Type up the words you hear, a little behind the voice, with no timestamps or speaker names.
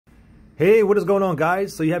Hey, what is going on,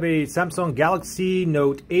 guys? So you have a Samsung Galaxy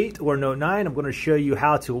Note 8 or Note 9. I'm going to show you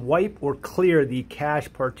how to wipe or clear the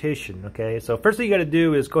cache partition, okay? So first thing you got to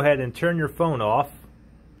do is go ahead and turn your phone off.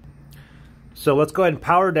 So let's go ahead and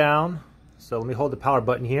power down. So let me hold the power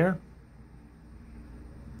button here.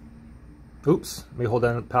 Oops, let me hold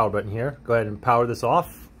down the power button here. Go ahead and power this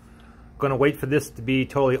off. I'm going to wait for this to be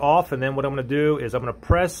totally off, and then what I'm going to do is I'm going to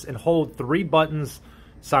press and hold 3 buttons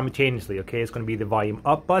simultaneously, okay? It's going to be the volume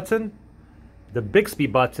up button, the Bixby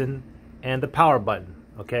button, and the power button,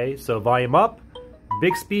 okay? So volume up,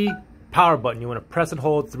 Bixby, power button. You want to press and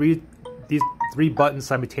hold these 3 buttons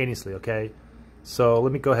simultaneously, okay? So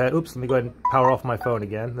let me go ahead, let me go ahead and power off my phone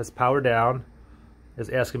again. Let's power down. It's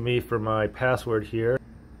asking me for my password here.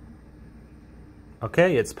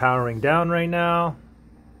 Okay, it's powering down right now.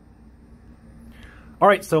 All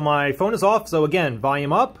right, so my phone is off. So again,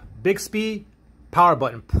 volume up, Bixby, power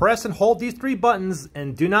button. Press and hold these 3 buttons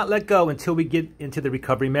and do not let go until we get into the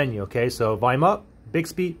recovery menu, okay? So volume up,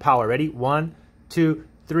 Bixby, power. Ready? 1, 2,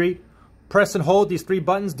 3. Press and hold these 3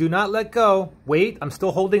 buttons. Do not let go. Wait, I'm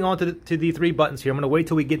still holding on to the 3 buttons here. I'm going to wait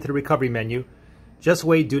till we get to the recovery menu. Just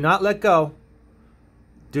wait. Do not let go.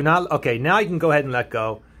 Do not. Okay, now you can go ahead and let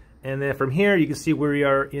go. And then from here, you can see where we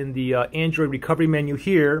are in the Android recovery menu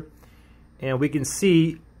here. And we can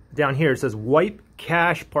see down here, it says wipe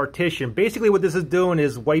cache partition. Basically what this is doing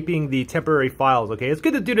is wiping the temporary files, okay? It's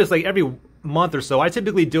good to do this like every month or so. I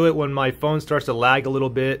typically do it when my phone starts to lag a little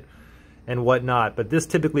bit and whatnot, but this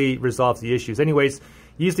typically resolves the issues. Anyways,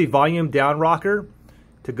 use the volume down rocker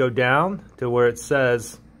to go down to where it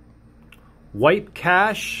says wipe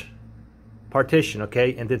cache partition,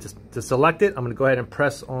 okay? And then to select it, I'm gonna go ahead and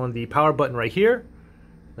press on the power button right here.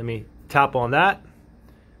 Let me tap on that.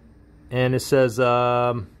 And it says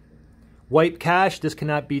wipe cache, this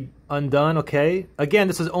cannot be undone, okay? Again,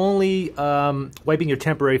 this is only wiping your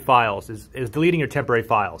temporary files, is deleting your temporary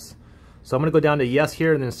files. So I'm gonna go down to yes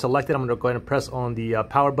here and then select it. I'm gonna go ahead and press on the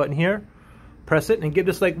power button here. Press it and give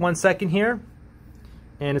this like 1 second here.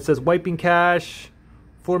 And it says wiping cache,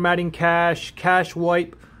 formatting cache, cache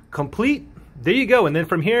wipe, complete. There you go. And then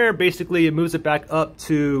from here, basically it moves it back up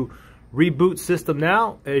to reboot system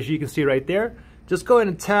now, as you can see right there. Just go ahead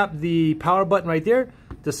and tap the power button right there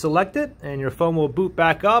to select it, and your phone will boot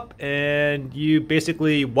back up, and you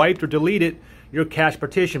basically wiped or deleted your cache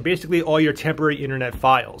partition, basically all your temporary internet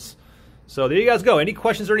files. So there you guys go. Any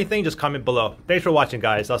questions or anything, just comment below. Thanks for watching,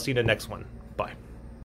 guys. I'll see you in the next one.